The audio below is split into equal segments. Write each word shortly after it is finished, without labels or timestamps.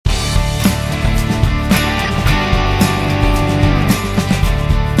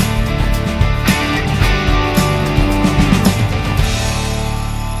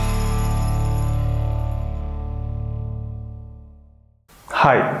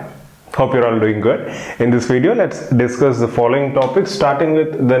Hi, hope you're all doing good. In this video, let's discuss the following topics, starting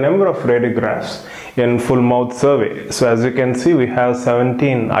with the number of radiographs in full mouth survey. So as you can see, we have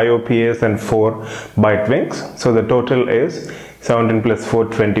 17 IOPAs and 4 bite wings. So the total is 17 plus 4,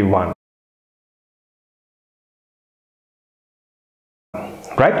 21.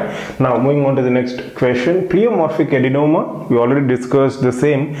 Right, now moving on to the next question. Pleomorphic adenoma, we already discussed the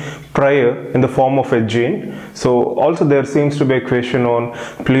same prior in the form of a gene. So also there seems to be a question on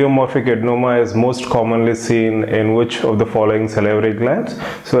pleomorphic adenoma is most commonly seen in which of the following salivary glands.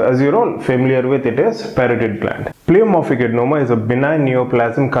 So as you're all familiar with, it is parotid gland. Pleomorphic adenoma is a benign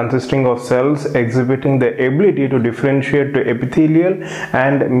neoplasm consisting of cells exhibiting the ability to differentiate to epithelial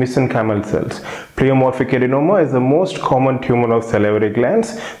and mesenchymal cells. Pleomorphic adenoma is the most common tumor of salivary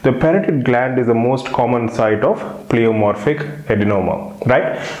glands. The parotid gland is the most common site of pleomorphic adenoma.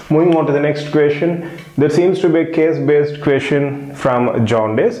 Right? Moving on to the next question. There seems to be a case-based question from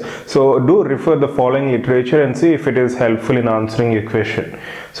jaundice. So do refer the following literature and see if it is helpful in answering your question.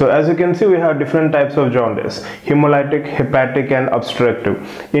 So as you can see, we have different types of jaundice: hemolytic, hepatic and obstructive.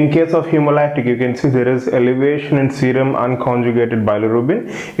 In case of hemolytic, you can see there is elevation in serum unconjugated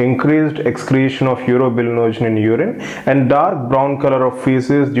bilirubin, increased excretion of urobilinogen in urine, and dark brown color of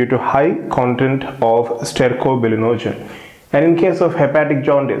feces due to high content of stercobilinogen. And in case of hepatic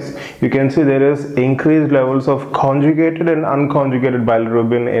jaundice, you can see there is increased levels of conjugated and unconjugated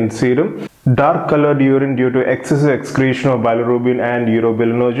bilirubin in serum, dark colored urine due to excessive excretion of bilirubin and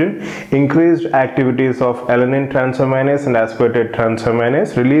urobilinogen, increased activities of alanine transaminase and aspartate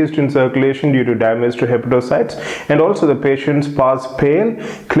transaminase released in circulation due to damage to hepatocytes, and also the patients pass pale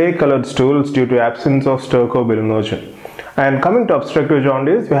clay colored stools due to absence of stercobilinogen. And coming to obstructive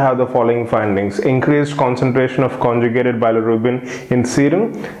jaundice, we have the following findings: increased concentration of conjugated bilirubin in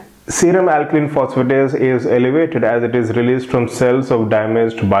serum. Serum alkaline phosphatase is elevated as it is released from cells of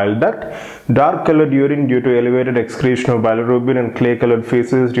damaged bile duct. Dark colored urine due to elevated excretion of bilirubin, and clay colored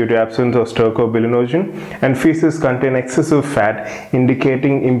feces due to absence of stercobilinogen. And feces contain excessive fat,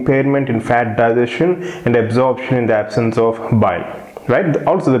 indicating impairment in fat digestion and absorption in the absence of bile. Right?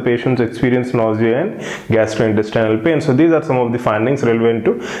 Also the patients experience nausea and gastrointestinal pain. So these are some of the findings relevant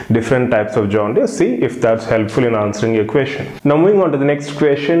to different types of jaundice. See if that's helpful in answering your question. Now moving on to the next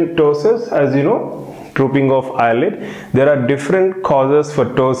question, ptosis. As you know, drooping of eyelid. There are different causes for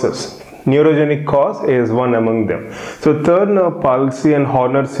ptosis. Neurogenic cause is one among them. So third nerve palsy and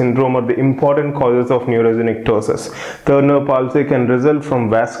Horner syndrome are the important causes of neurogenic ptosis. Third nerve palsy can result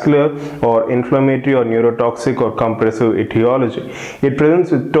from vascular or inflammatory or neurotoxic or compressive etiology. It presents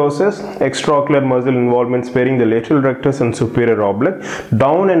with ptosis, extraocular muscle involvement sparing the lateral rectus and superior oblique,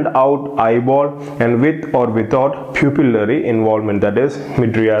 down and out eyeball, and with or without pupillary involvement, that is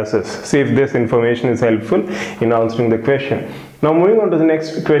mydriasis. See if this information is helpful in answering the question. Now moving on to the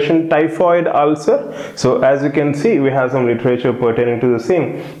next question, typhoid ulcer. So as you can see, we have some literature pertaining to the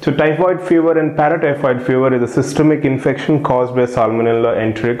same. So typhoid fever and paratyphoid fever is a systemic infection caused by Salmonella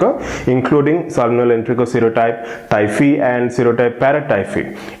enterica, including Salmonella enterica serotype typhi and serotype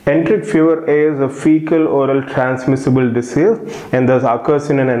paratyphi. Enteric fever is a fecal oral transmissible disease and thus occurs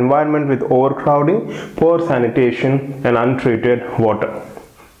in an environment with overcrowding, poor sanitation and untreated water.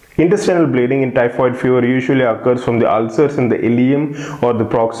 Intestinal bleeding in typhoid fever usually occurs from the ulcers in the ileum or the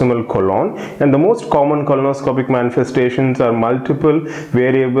proximal colon, and the most common colonoscopic manifestations are multiple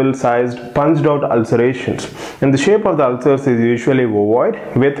variable sized punched out ulcerations, and the shape of the ulcers is usually ovoid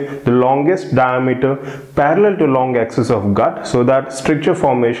with the longest diameter parallel to long axis of gut, so that stricture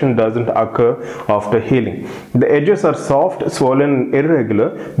formation doesn't occur after healing. The edges are soft, swollen and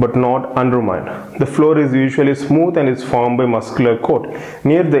irregular but not undermined. The floor is usually smooth and is formed by muscular coat.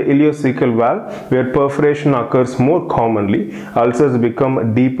 Near the ileocecal valve, where perforation occurs more commonly, ulcers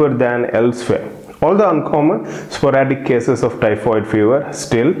become deeper than elsewhere. All the uncommon sporadic cases of typhoid fever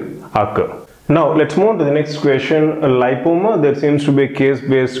still occur. Now let's move on to the next question, lipoma. There seems to be a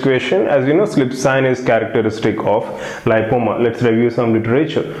case-based question. As you know, slip sign is characteristic of lipoma. Let's review some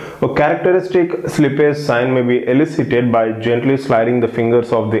literature. A characteristic slippage sign may be elicited by gently sliding the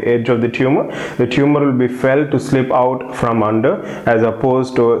fingers off the edge of the tumor. The tumor will be felt to slip out from under, as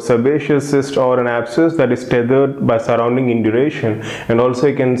opposed to a sebaceous cyst or an abscess that is tethered by surrounding induration. And also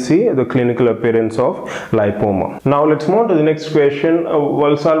you can see the clinical appearance of lipoma. Now let's move on to the next question,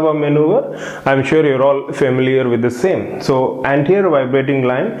 Valsalva maneuver. I'm sure you're all familiar with the same. So anterior vibrating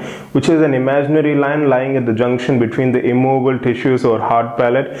line, which is an imaginary line lying at the junction between the immovable tissues or hard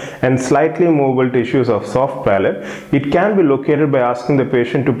palate and slightly movable tissues of soft palate, it can be located by asking the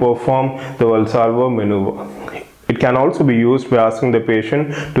patient to perform the Valsalva maneuver. It can also be used by asking the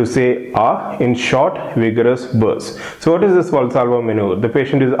patient to say ah in short, vigorous bursts. So what is this Valsalva maneuver? The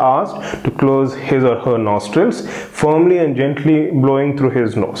patient is asked to close his or her nostrils, firmly and gently blowing through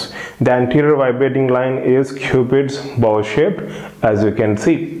his nose. The anterior vibrating line is Cupid's bow shaped, as you can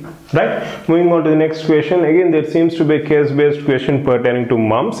see. Right, moving on to the next question. Again, there seems to be a case-based question pertaining to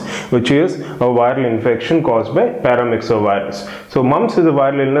mumps, which is a viral infection caused by paramyxovirus. So mumps is a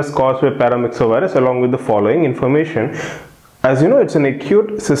viral illness caused by paramyxovirus along with the following information. As you know, it's an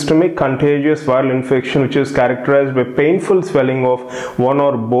acute systemic contagious viral infection which is characterized by painful swelling of one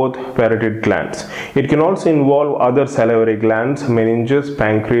or both parotid glands. It can also involve other salivary glands, meninges,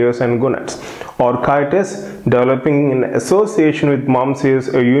 pancreas and gonads. Orchitis developing in association with mumps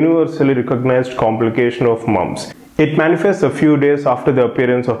is a universally recognized complication of mumps. It manifests a few days after the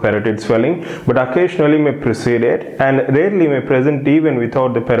appearance of parotid swelling, but occasionally may precede it and rarely may present even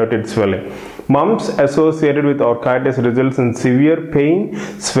without the parotid swelling. Mumps associated with orchitis results in severe pain,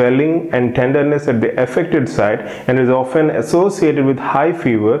 swelling and tenderness at the affected site and is often associated with high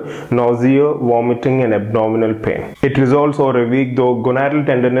fever, nausea, vomiting and abdominal pain. It resolves over a week, though gonadal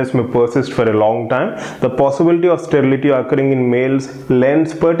tenderness may persist for a long time. The possibility of sterility occurring in males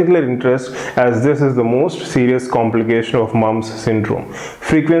lends particular interest as this is the most serious complication of mumps syndrome.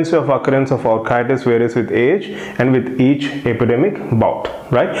 Frequency of occurrence of orchitis varies with age and with each epidemic bout.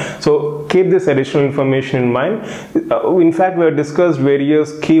 Right? So keep this additional information in mind. In fact, we have discussed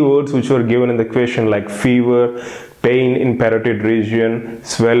various keywords which were given in the question like fever, pain in parotid region,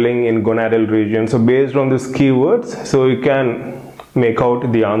 swelling in gonadal region. So based on these keywords, so you can make out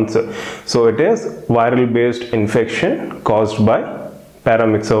the answer. So it is viral based infection caused by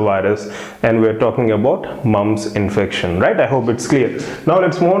paramyxovirus and we are talking about mumps infection, right? I hope it's clear. Now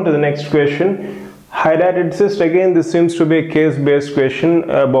let's move on to the next question. Hydatid cyst, again this seems to be a case-based question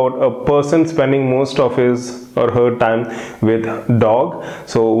about a person spending most of his or her time with dog.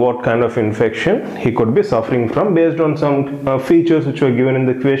 So what kind of infection he could be suffering from based on some features which were given in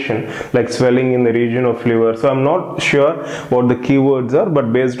the question like swelling in the region of liver. So I'm not sure what the keywords are,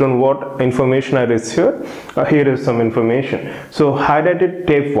 but based on what information I received, here is some information. So hydatid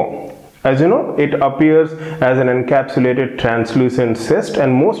tapeworm. As you know, it appears as an encapsulated translucent cyst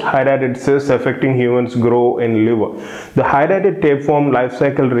and most hydatid cysts affecting humans grow in liver. The hydatid tapeworm life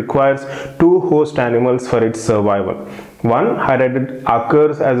cycle requires two host animals for its survival. One, hydatid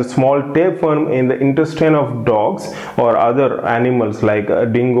occurs as a small tapeworm in the intestine of dogs or other animals like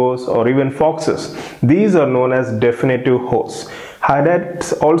dingoes or even foxes. These are known as definitive hosts.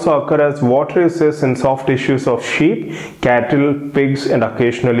 Hydatids also occur as watery cysts in soft tissues of sheep, cattle, pigs and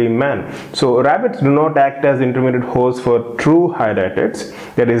occasionally man. So rabbits do not act as intermediate hosts for true hydatids,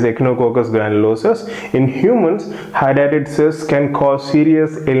 that is Echinococcus granulosus. In humans, hydatid cysts can cause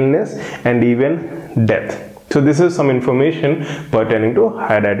serious illness and even death. So this is some information pertaining to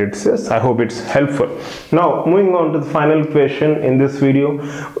hydatid cysts. I hope it's helpful. Now moving on to the final question in this video.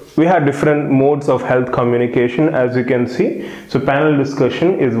 We have different modes of health communication as you can see. So panel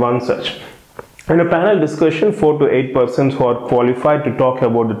discussion is one such. In a panel discussion, 4 to 8 persons who are qualified to talk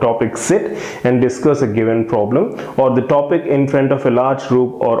about the topic sit and discuss a given problem or the topic in front of a large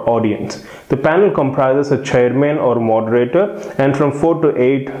group or audience. The panel comprises a chairman or moderator and from 4 to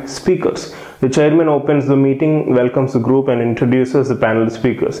 8 speakers. The chairman opens the meeting, welcomes the group and introduces the panel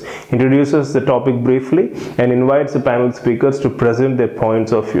speakers, introduces the topic briefly and invites the panel speakers to present their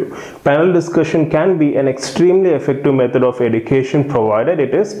points of view. Panel discussion can be an extremely effective method of education provided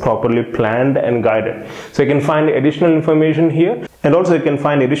it is properly planned and guided. So you can find additional information here and also you can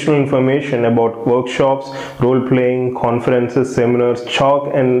find additional information about workshops, role playing, conferences, seminars, chalk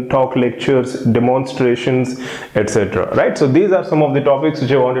and talk lectures, demonstrations, etc. Right? So these are some of the topics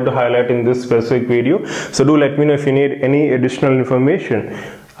which I wanted to highlight in this specific video. So do let me know if you need any additional information.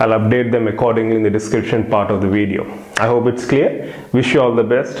 I'll update them accordingly in the description part of the video. I hope it's clear. Wish you all the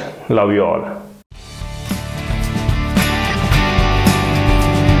best. Love you all.